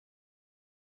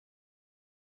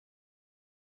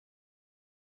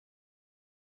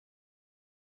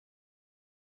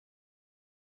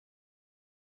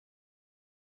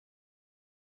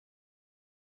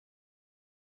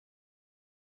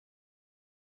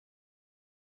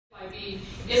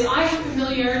Is I have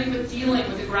familiarity with dealing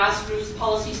with the grassroots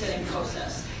policy setting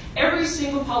process. Every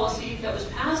single policy that was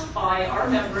passed by our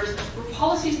members were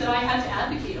policies that I had to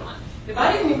advocate on. If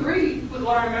I didn't agree with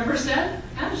what our members said,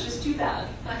 that was just too bad.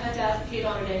 I had to advocate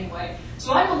on it anyway.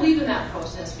 So I believe in that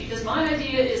process because my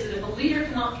idea is that if a leader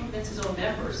cannot convince his own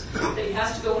members that he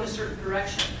has to go in a certain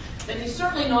direction, then he's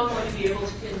certainly not going to be able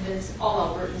to convince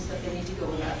all Albertans that they need to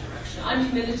go in that direction. I'm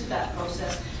committed to that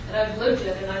process, and I've lived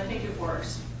it, and I think it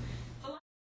works.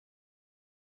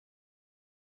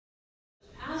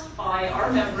 Passed by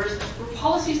our members were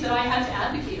policies that I had to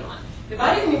advocate on. If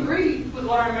I didn't agree with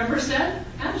what our members said,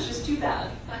 that was just too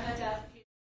bad. I had